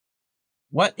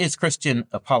What is Christian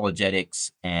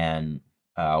apologetics, and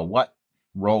what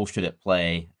role should it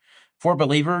play for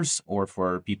believers or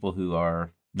for people who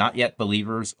are not yet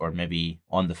believers or maybe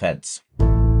on the fence?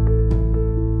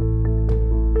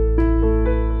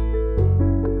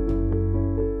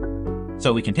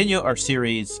 So we continue our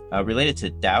series related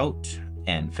to doubt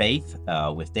and faith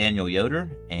with Daniel Yoder.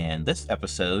 And this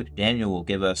episode, Daniel will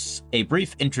give us a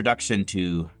brief introduction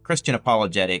to Christian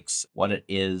apologetics, what it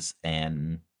is,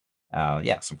 and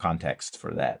some context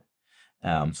for that.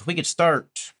 So if we could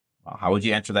start, how would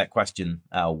you answer that question?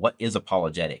 What is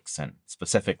apologetics, and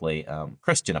specifically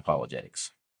Christian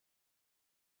apologetics?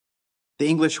 The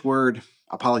English word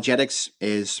apologetics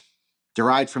is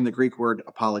derived from the Greek word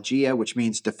apologia, which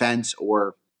means defense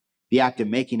or the act of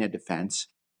making a defense.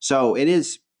 So it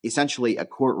is essentially a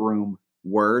courtroom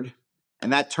word,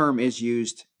 and that term is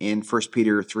used in 1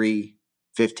 Peter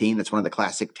 3:15. That's one of the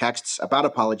classic texts about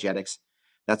apologetics.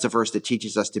 That's a verse that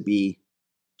teaches us to be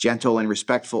gentle and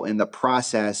respectful in the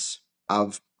process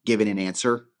of giving an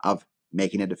answer, of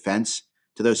making a defense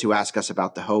to those who ask us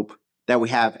about the hope that we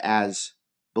have as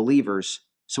believers.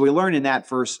 So we learn in that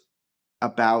verse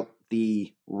about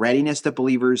the readiness that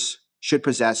believers should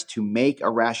possess to make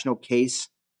a rational case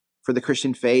for the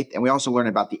Christian faith. And we also learn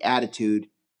about the attitude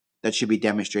that should be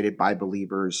demonstrated by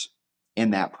believers in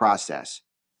that process.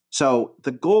 So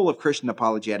the goal of Christian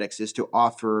apologetics is to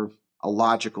offer a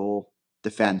logical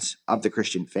defense of the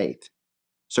Christian faith.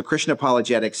 So Christian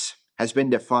apologetics has been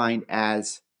defined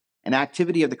as an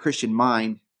activity of the Christian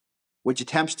mind which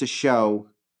attempts to show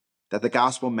that the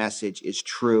gospel message is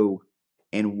true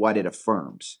in what it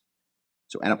affirms.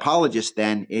 So an apologist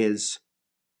then is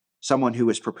someone who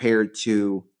is prepared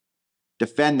to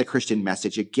defend the Christian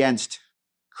message against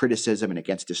criticism and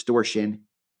against distortion,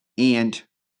 and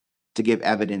to give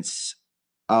evidence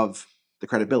of the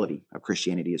credibility of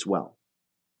Christianity as well.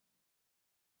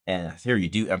 And here you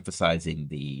do emphasizing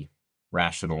the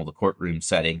rational, the courtroom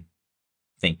setting.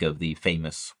 Think of the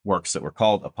famous works that were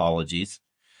called apologies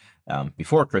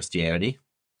before Christianity.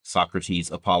 Socrates'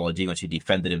 Apology, which he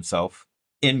defended himself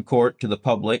in court to the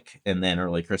public, and then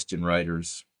early Christian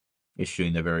writers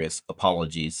issuing the various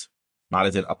apologies, not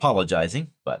as in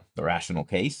apologizing, but the rational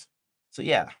case. So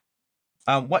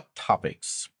what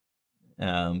topics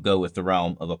go with the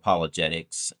realm of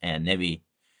apologetics, and maybe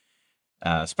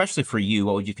especially for you,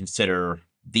 what would you consider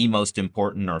the most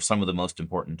important or some of the most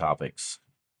important topics?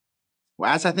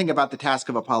 Well, as I think about the task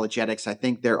of apologetics, I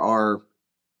think there are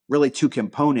really two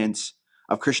components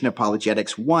of Christian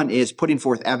apologetics. One is putting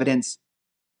forth evidence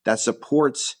that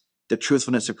supports the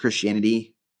truthfulness of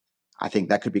Christianity. I think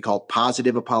that could be called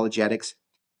positive apologetics.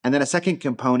 And then a second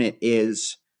component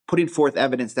is putting forth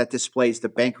evidence that displays the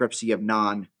bankruptcy of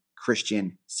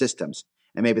non-Christian systems.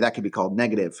 And maybe that could be called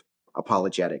negative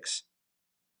apologetics.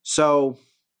 So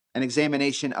an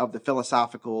examination of the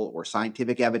philosophical or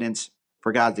scientific evidence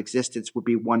for God's existence would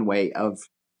be one way of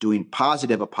doing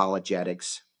positive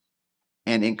apologetics.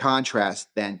 And in contrast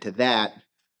then to that,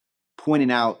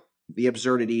 pointing out the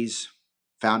absurdities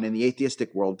found in the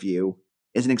atheistic worldview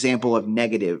is an example of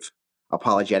negative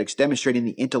apologetics, demonstrating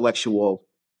the intellectual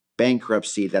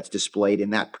bankruptcy that's displayed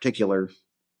in that particular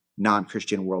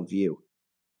non-Christian worldview.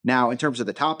 Now, in terms of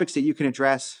the topics that you can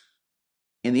address,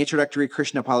 in the introductory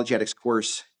Christian apologetics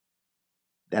course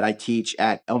that I teach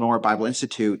at Elnora Bible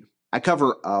Institute, I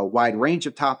cover a wide range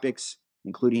of topics,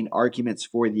 including arguments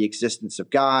for the existence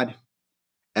of God,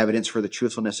 evidence for the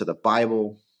truthfulness of the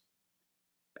Bible,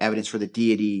 evidence for the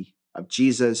deity of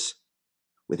Jesus.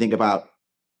 We think about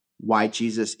why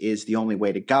Jesus is the only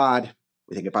way to God.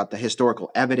 We think about the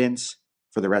historical evidence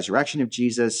for the resurrection of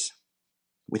Jesus.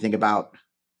 We think about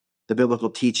the biblical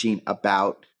teaching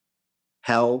about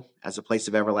hell as a place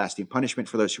of everlasting punishment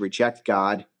for those who reject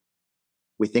God.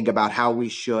 We think about how we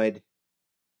should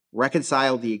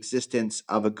reconcile the existence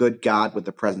of a good God with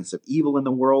the presence of evil in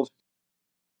the world.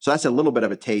 So that's a little bit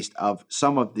of a taste of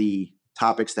some of the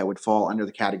topics that would fall under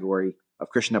the category of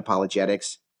Christian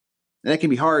apologetics. And it can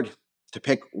be hard to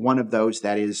pick one of those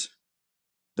that is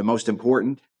the most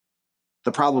important.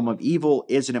 The problem of evil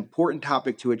is an important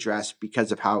topic to address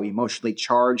because of how emotionally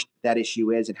charged that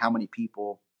issue is and how many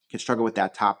people can struggle with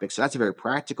that topic. So that's a very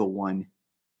practical one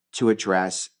to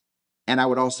address. And I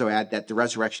would also add that the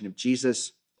resurrection of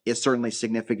Jesus is certainly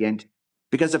significant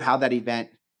because of how that event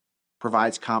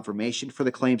provides confirmation for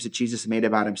the claims that Jesus made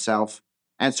about himself.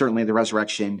 And certainly the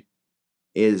resurrection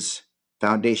is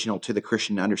foundational to the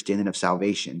Christian understanding of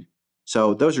salvation.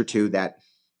 So those are two that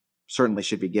certainly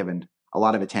should be given a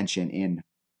lot of attention in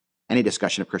any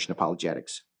discussion of Christian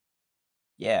apologetics.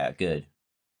 Yeah, good.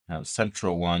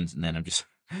 Central ones, and then I'm just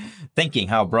thinking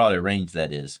how broad a range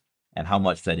that is. and how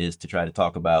much that is to try to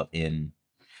talk about in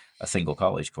a single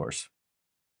college course,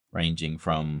 ranging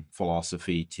from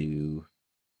philosophy to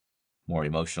more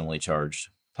emotionally charged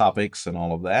topics and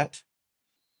all of that.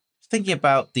 Thinking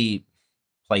about the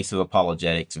place of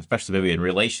apologetics, especially maybe in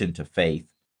relation to faith,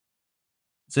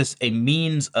 is this a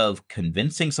means of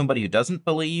convincing somebody who doesn't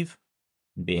believe,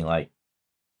 being like,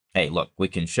 hey, look, we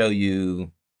can show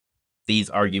you these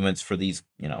arguments for these,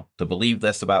 to believe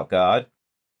this about God?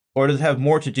 Or does it have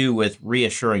more to do with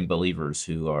reassuring believers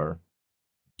who are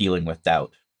dealing with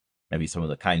doubt? Maybe some of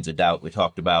the kinds of doubt we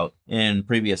talked about in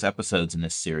previous episodes in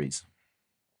this series.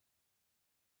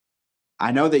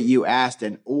 I know that you asked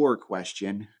an or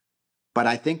question, but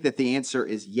I think that the answer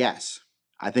is yes.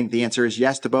 I think the answer is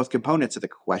yes to both components of the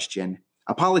question.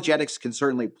 Apologetics can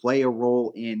certainly play a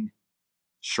role in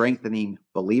strengthening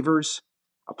believers.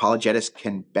 Apologetics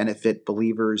can benefit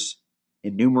believers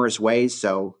in numerous ways.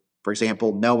 So, for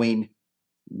example, knowing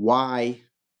why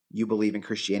you believe in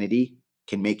Christianity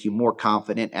can make you more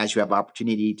confident as you have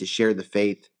opportunity to share the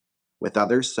faith with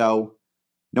others. So,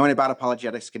 knowing about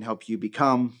apologetics can help you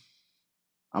become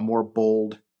a more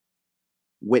bold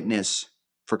witness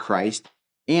for Christ.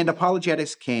 And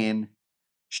apologetics can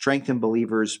strengthen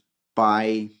believers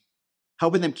by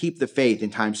helping them keep the faith in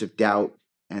times of doubt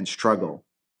and struggle.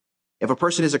 If a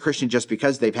person is a Christian just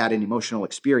because they've had an emotional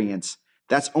experience,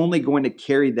 that's only going to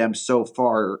carry them so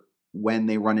far when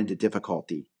they run into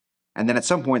difficulty. And then at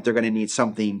some point, they're going to need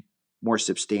something more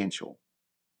substantial.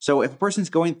 So if a person's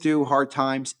going through hard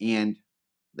times and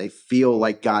they feel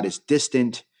like God is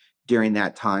distant during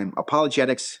that time,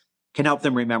 apologetics can help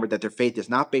them remember that their faith is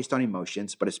not based on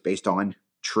emotions, but it's based on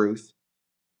truth,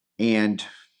 and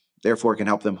therefore can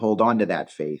help them hold on to that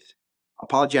faith.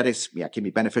 Apologetics, can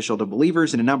be beneficial to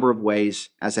believers in a number of ways,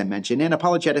 as I mentioned, and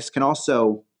apologetics can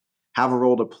also have a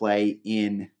role to play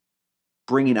in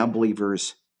bringing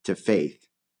unbelievers to faith.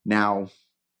 Now,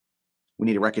 we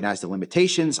need to recognize the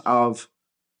limitations of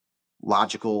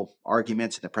logical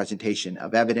arguments and the presentation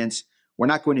of evidence. We're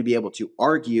not going to be able to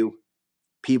argue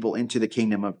people into the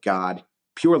kingdom of God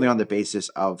purely on the basis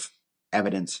of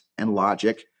evidence and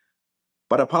logic,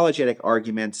 but apologetic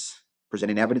arguments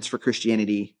presenting evidence for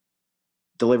Christianity,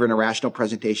 delivering a rational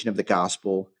presentation of the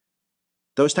gospel,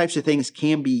 those types of things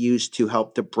can be used to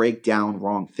help to break down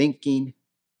wrong thinking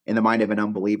in the mind of an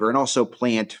unbeliever and also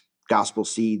plant gospel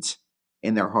seeds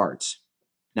in their hearts.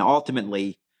 Now,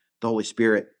 ultimately, the Holy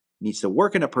Spirit needs to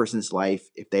work in a person's life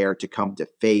if they are to come to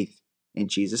faith in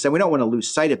Jesus. And we don't want to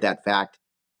lose sight of that fact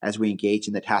as we engage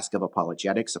in the task of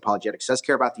apologetics. Apologetics does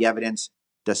care about the evidence,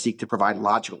 does seek to provide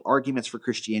logical arguments for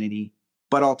Christianity,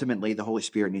 but ultimately the Holy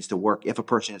Spirit needs to work if a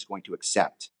person is going to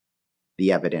accept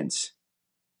the evidence.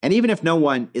 And even if no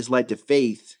one is led to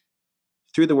faith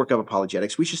through the work of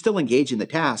apologetics, we should still engage in the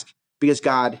task because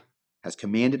God has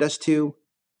commanded us to,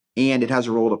 and it has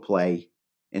a role to play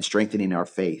in strengthening our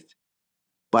faith.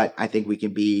 But I think we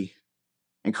can be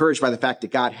encouraged by the fact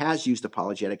that God has used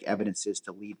apologetic evidences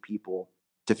to lead people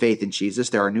to faith in Jesus.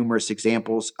 There are numerous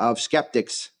examples of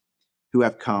skeptics who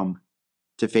have come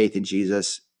to faith in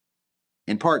Jesus,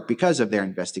 in part because of their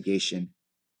investigation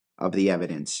of the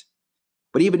evidence.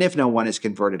 But even if no one is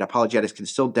converted, apologetics can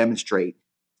still demonstrate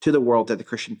to the world that the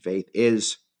Christian faith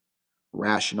is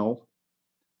rational.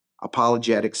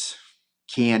 Apologetics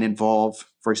can involve,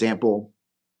 for example,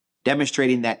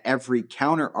 demonstrating that every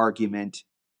counter argument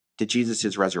to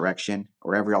Jesus' resurrection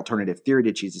or every alternative theory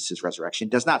to Jesus' resurrection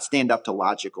does not stand up to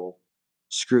logical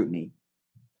scrutiny.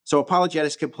 So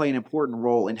apologetics can play an important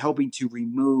role in helping to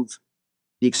remove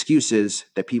the excuses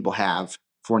that people have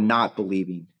for not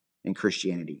believing in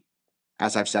Christianity.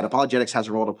 As I've said, apologetics has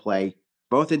a role to play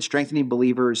both in strengthening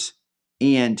believers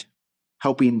and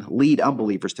helping lead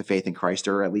unbelievers to faith in Christ,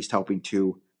 or at least helping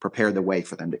to prepare the way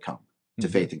for them to come to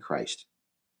faith in Christ.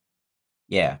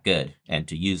 Yeah, good. And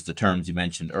to use the terms you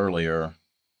mentioned earlier,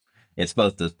 it's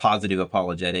both the positive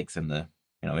apologetics and the,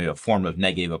 maybe a form of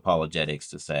negative apologetics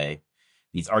to say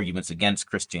these arguments against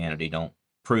Christianity don't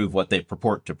prove what they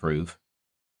purport to prove.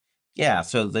 Yeah,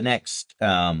 so the next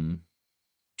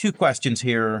two questions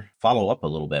here follow up a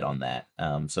little bit on that.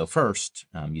 So first,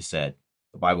 you said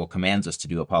the Bible commands us to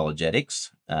do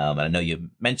apologetics. And I know you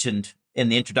mentioned in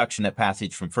the introduction that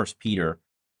passage from First Peter,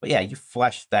 but yeah, you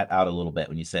fleshed that out a little bit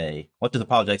when you say, what does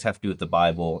apologetics have to do with the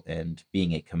Bible and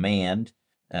being a command?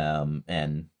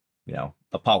 And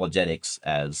apologetics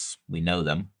as we know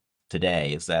them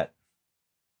today, is that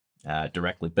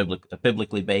directly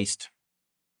biblically based?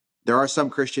 There are some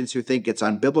Christians who think it's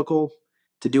unbiblical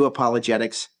to do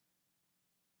apologetics,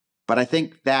 but I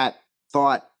think that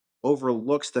thought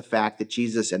overlooks the fact that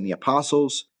Jesus and the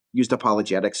apostles used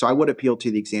apologetics. So I would appeal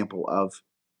to the example of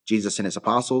Jesus and his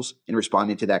apostles in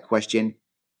responding to that question.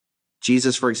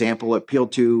 Jesus, for example,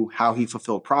 appealed to how he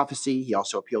fulfilled prophecy. He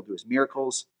also appealed to his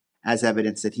miracles as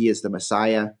evidence that he is the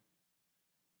Messiah.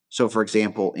 So, for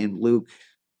example, in Luke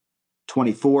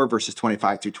 24, verses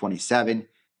 25 through 27,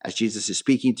 as Jesus is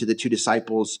speaking to the two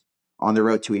disciples on the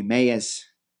road to Emmaus,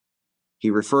 he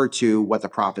referred to what the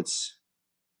prophets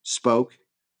spoke.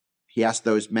 He asked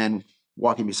those men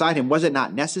walking beside him, was it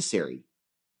not necessary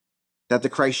that the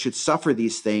Christ should suffer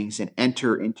these things and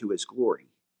enter into his glory?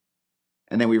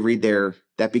 And then we read there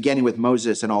that beginning with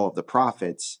Moses and all of the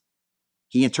prophets,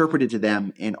 he interpreted to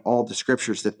them in all the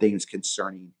scriptures the things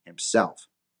concerning himself.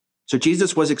 So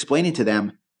Jesus was explaining to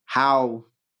them how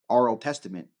our Old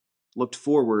Testament looked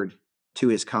forward to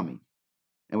his coming.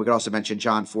 And we could also mention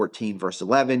John 14, verse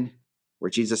 11,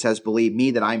 where Jesus says, believe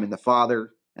me that I'm in the Father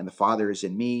and the Father is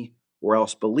in me, or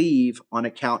else believe on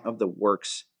account of the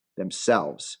works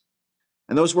themselves.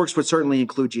 And those works would certainly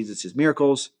include Jesus'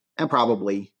 miracles and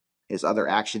probably his other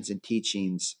actions and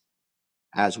teachings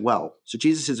as well. So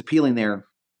Jesus is appealing there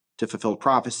to fulfill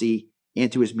prophecy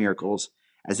and to his miracles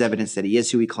as evidence that he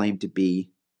is who he claimed to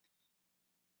be.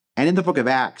 And in the book of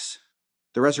Acts,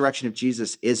 the resurrection of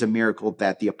Jesus is a miracle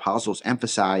that the apostles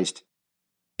emphasized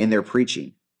in their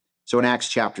preaching. So in Acts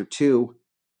chapter 2,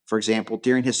 for example,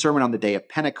 during his sermon on the day of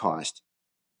Pentecost,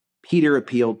 Peter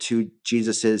appealed to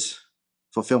Jesus'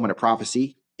 fulfillment of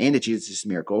prophecy and to Jesus'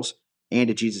 miracles and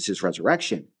to Jesus'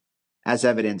 resurrection as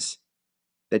evidence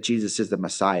that Jesus is the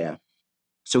Messiah.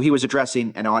 So he was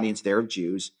addressing an audience there of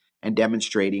Jews and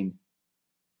demonstrating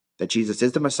that Jesus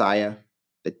is the Messiah,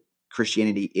 that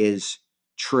Christianity is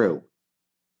true.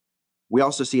 We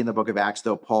also see in the book of Acts,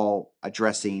 though, Paul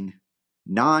addressing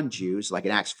non-Jews, like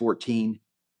in Acts 14,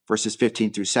 verses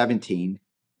 15 through 17.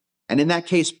 And in that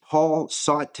case, Paul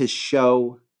sought to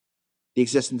show the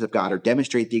existence of God or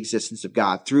demonstrate the existence of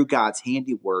God through God's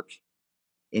handiwork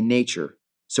in nature.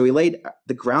 So he laid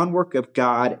the groundwork of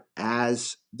God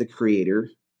as the creator,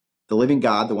 the living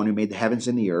God, the one who made the heavens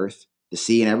and the earth, the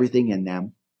sea and everything in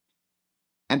them.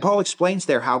 And Paul explains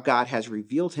there how God has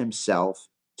revealed himself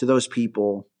to those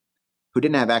people who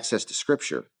didn't have access to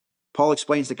Scripture. Paul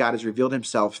explains that God has revealed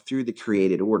himself through the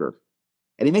created order.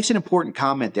 And he makes an important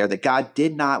comment there that God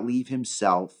did not leave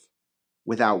himself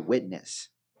without witness,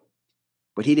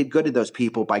 but he did good to those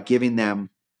people by giving them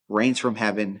rains from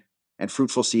heaven and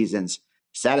fruitful seasons,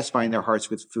 satisfying their hearts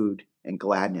with food and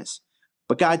gladness.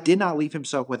 But God did not leave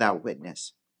himself without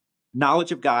witness.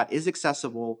 Knowledge of God is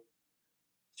accessible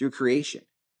through creation.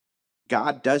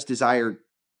 God does desire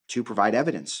to provide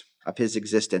evidence of his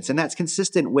existence, and that's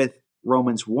consistent with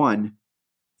Romans 1,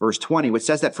 verse 20, which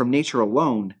says that from nature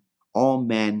alone, all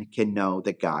men can know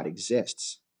that God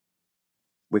exists.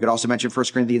 We could also mention 1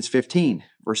 Corinthians 15,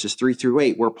 verses 3 through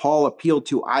 8, where Paul appealed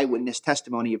to eyewitness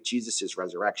testimony of Jesus'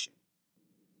 resurrection.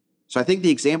 So I think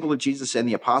the example of Jesus and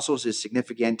the apostles is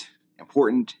significant,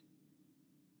 important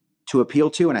to appeal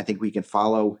to, and I think we can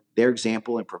follow their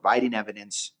example in providing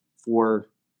evidence for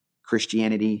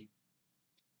Christianity.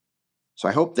 So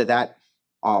I hope that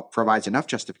provides enough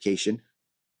justification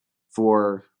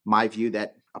for my view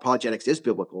that apologetics is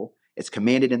biblical. It's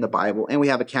commanded in the Bible, and we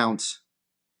have accounts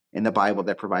in the Bible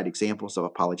that provide examples of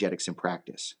apologetics in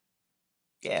practice.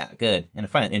 Yeah, good. And I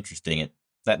find it interesting.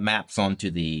 That maps onto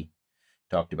the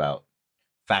talked about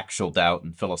factual doubt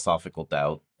and philosophical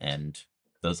doubt, and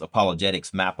those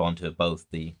apologetics map onto both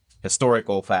the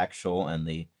historical, factual, and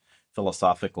the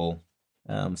philosophical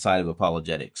side of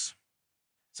apologetics.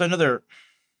 So another,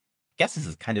 I guess this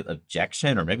is kind of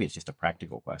objection, or maybe it's just a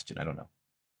practical question. I don't know.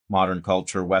 Modern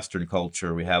culture, Western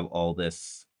culture, we have all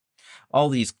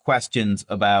these questions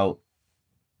about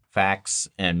facts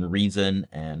and reason,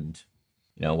 and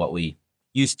what we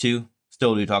used to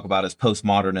still do talk about as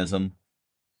postmodernism.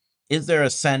 Is there a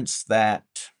sense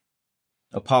that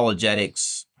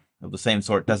apologetics of the same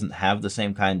sort doesn't have the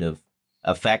same kind of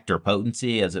effect or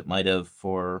potency as it might have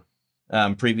for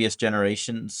previous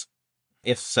generations?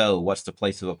 If so, what's the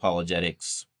place of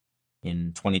apologetics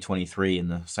in 2023 in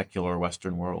the secular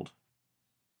Western world?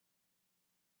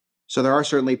 So there are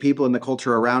certainly people in the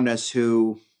culture around us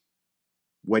who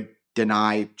would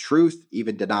deny truth,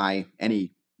 even deny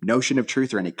any notion of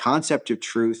truth or any concept of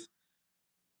truth.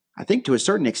 I think to a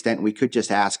certain extent, we could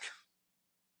just ask,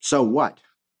 so what?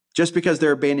 Just because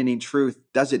they're abandoning truth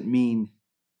doesn't mean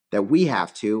that we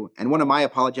have to. And one of my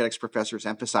apologetics professors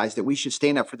emphasized that we should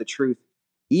stand up for the truth,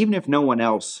 even if no one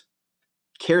else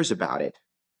cares about it.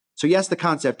 So yes, the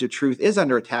concept of truth is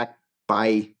under attack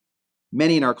by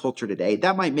many in our culture today.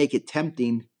 That might make it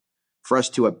tempting for us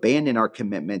to abandon our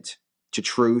commitment to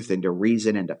truth and to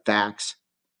reason and to facts.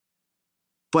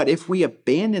 But if we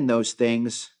abandon those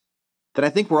things, then I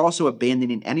think we're also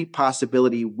abandoning any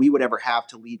possibility we would ever have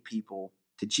to lead people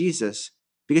to Jesus,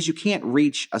 because you can't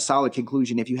reach a solid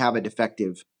conclusion if you have a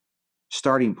defective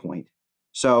starting point.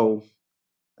 So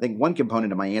I think one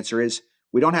component of my answer is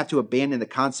we don't have to abandon the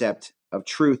concept of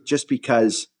truth just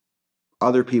because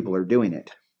other people are doing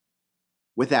it.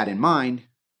 With that in mind,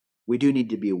 we do need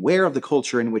to be aware of the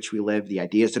culture in which we live, the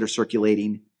ideas that are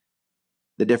circulating,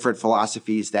 the different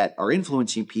philosophies that are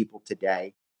influencing people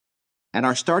today. And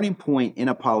our starting point in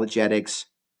apologetics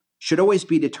should always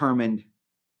be determined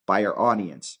by our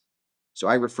audience. So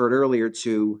I referred earlier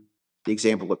to the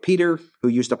example of Peter, who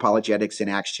used apologetics in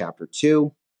Acts chapter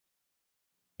 2.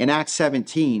 In Acts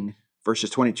 17, verses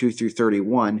 22 through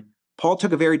 31, Paul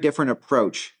took a very different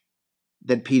approach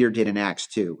than Peter did in Acts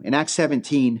 2. In Acts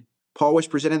 17, Paul was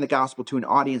presenting the gospel to an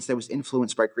audience that was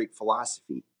influenced by Greek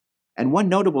philosophy. And one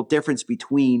notable difference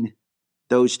between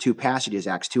those two passages,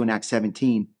 Acts 2 and Acts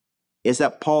 17, is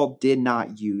that Paul did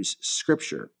not use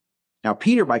scripture. Now,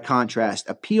 Peter, by contrast,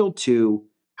 appealed to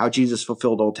how Jesus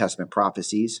fulfilled Old Testament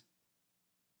prophecies.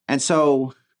 And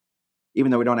so,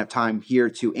 even though we don't have time here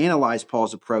to analyze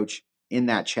Paul's approach in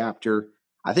that chapter,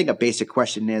 I think a basic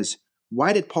question is,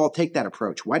 why did Paul take that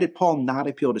approach? Why did Paul not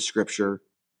appeal to scripture?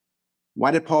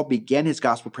 Why did Paul begin his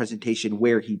gospel presentation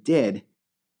where he did,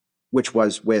 which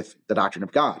was with the doctrine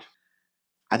of God?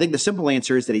 I think the simple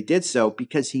answer is that he did so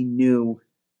because he knew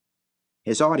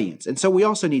his audience. And so we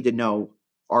also need to know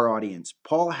our audience.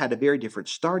 Paul had a very different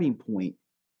starting point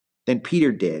than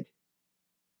Peter did.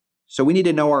 So we need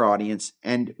to know our audience,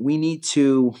 and we need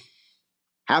to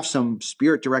have some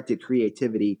spirit-directed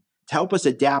creativity to help us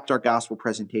adapt our gospel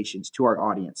presentations to our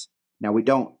audience. Now, we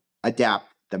don't adapt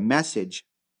the message,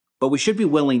 but we should be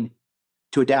willing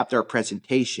to adapt our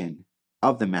presentation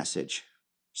of the message.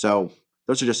 So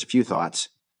those are just a few thoughts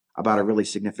about a really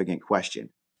significant question.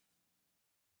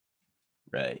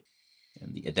 Right.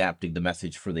 And the adapting the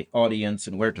message for the audience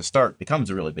and where to start becomes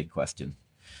a really big question.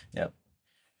 Yep.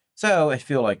 So I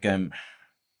feel like I'm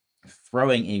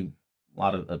throwing a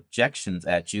lot of objections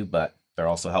at you, but they're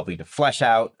also helping to flesh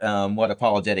out what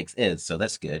apologetics is. So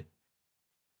that's good.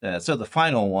 So the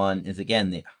final one is,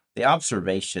 again, the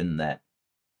observation that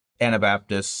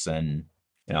Anabaptists and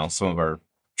some of our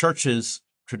churches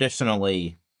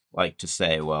traditionally like to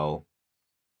say, well,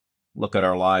 look at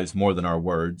our lives more than our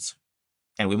words.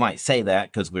 And we might say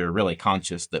that because we're really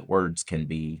conscious that words can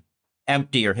be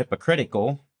empty or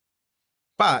hypocritical.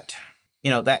 But,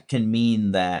 that can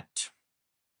mean that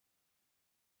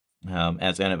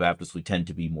as Anabaptists, we tend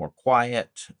to be more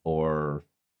quiet, or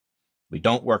we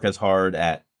don't work as hard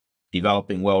at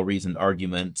developing well-reasoned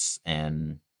arguments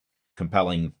and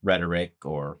compelling rhetoric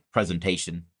or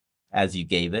presentation as you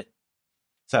gave it.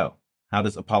 So, how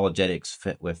does apologetics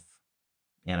fit with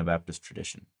Anabaptist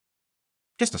tradition?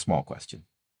 Just a small question.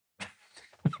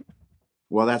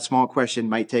 Well, that small question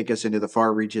might take us into the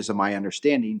far reaches of my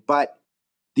understanding, but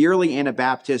the early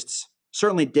Anabaptists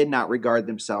certainly did not regard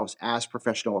themselves as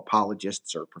professional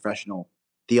apologists or professional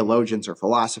theologians or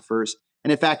philosophers.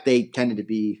 And in fact, they tended to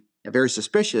be very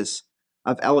suspicious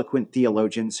of eloquent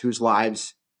theologians whose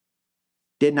lives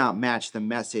did not match the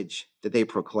message that they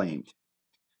proclaimed.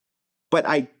 But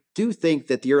I do think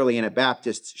that the early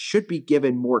Anabaptists should be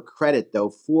given more credit, though,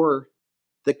 for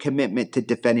the commitment to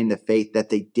defending the faith that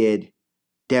they did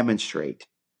demonstrate.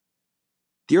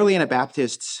 The early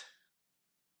Anabaptists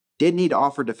did need to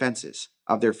offer defenses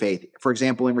of their faith. For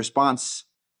example, in response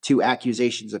to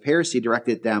accusations of heresy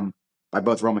directed at them by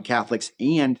both Roman Catholics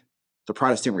and the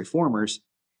Protestant reformers,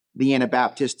 the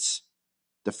Anabaptists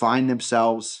defined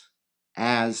themselves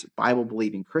as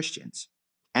Bible-believing Christians.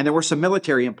 And there were some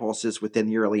military impulses within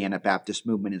the early Anabaptist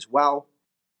movement as well.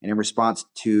 And in response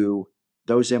to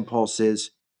those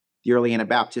impulses, the early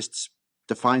Anabaptists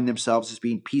defined themselves as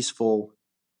being peaceful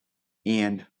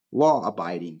and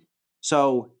law-abiding.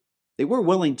 So they were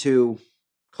willing to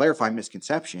clarify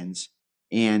misconceptions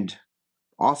and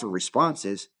offer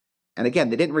responses. And again,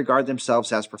 they didn't regard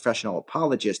themselves as professional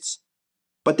apologists,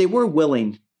 but they were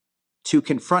willing to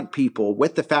confront people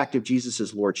with the fact of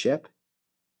Jesus' lordship,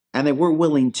 and they were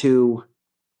willing to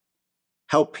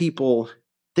help people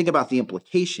think about the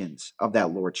implications of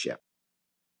that lordship.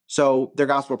 So their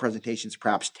gospel presentations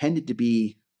perhaps tended to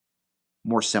be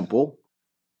more simple,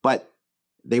 but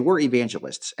they were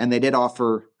evangelists, and they did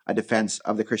offer a defense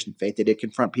of the Christian faith. They did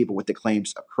confront people with the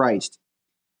claims of Christ.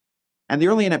 And the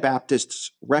early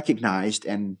Anabaptists recognized,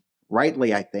 and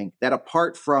rightly, I think, that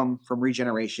apart from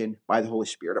regeneration by the Holy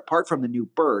Spirit, apart from the new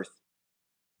birth,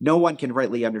 no one can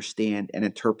rightly understand and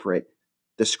interpret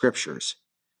the scriptures.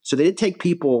 So they did take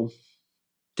people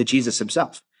to Jesus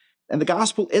himself. And the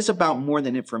gospel is about more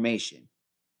than information.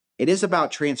 It is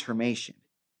about transformation.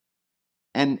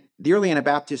 And the early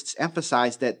Anabaptists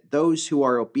emphasize that those who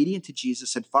are obedient to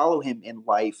Jesus and follow him in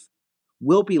life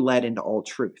will be led into all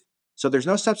truth. So there's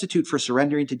no substitute for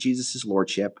surrendering to Jesus'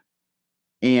 lordship.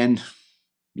 And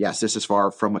yes, this is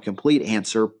far from a complete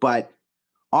answer, but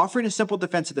offering a simple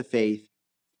defense of the faith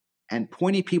and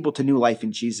pointing people to new life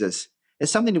in Jesus is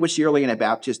something to which the early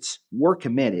Anabaptists were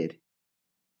committed.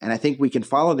 And I think we can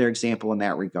follow their example in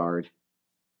that regard.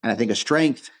 And I think a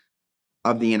strength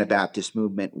of the Anabaptist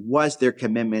movement was their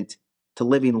commitment to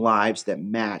living lives that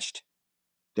matched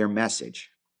their message.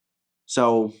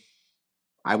 So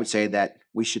I would say that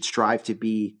we should strive to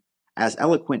be as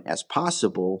eloquent as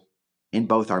possible in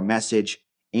both our message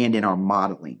and in our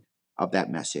modeling of that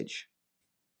message.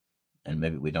 And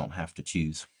maybe we don't have to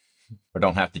choose, or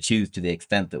don't have to choose to the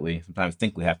extent that we sometimes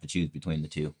think we have to choose between the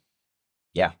two.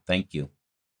 Yeah, thank you.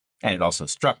 And it also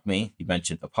struck me, you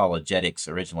mentioned apologetics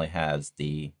originally has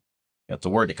it's a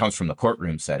word that comes from the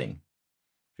courtroom setting.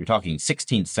 If you're talking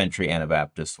 16th century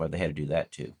Anabaptists, well, they had to do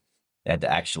that too. They had to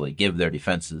actually give their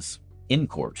defenses in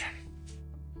court,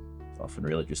 often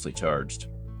religiously charged.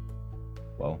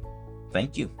 Well,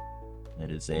 thank you.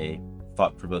 It is a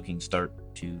thought-provoking start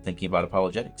to thinking about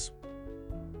apologetics.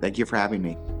 Thank you for having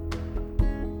me.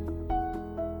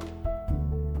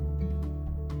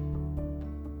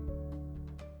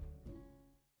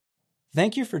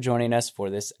 Thank you for joining us for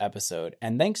this episode,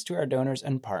 and thanks to our donors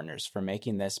and partners for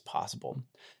making this possible.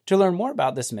 To learn more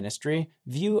about this ministry,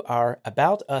 view our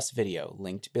About Us video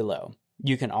linked below.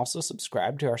 You can also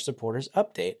subscribe to our supporters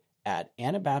update at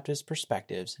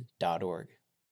anabaptistperspectives.org.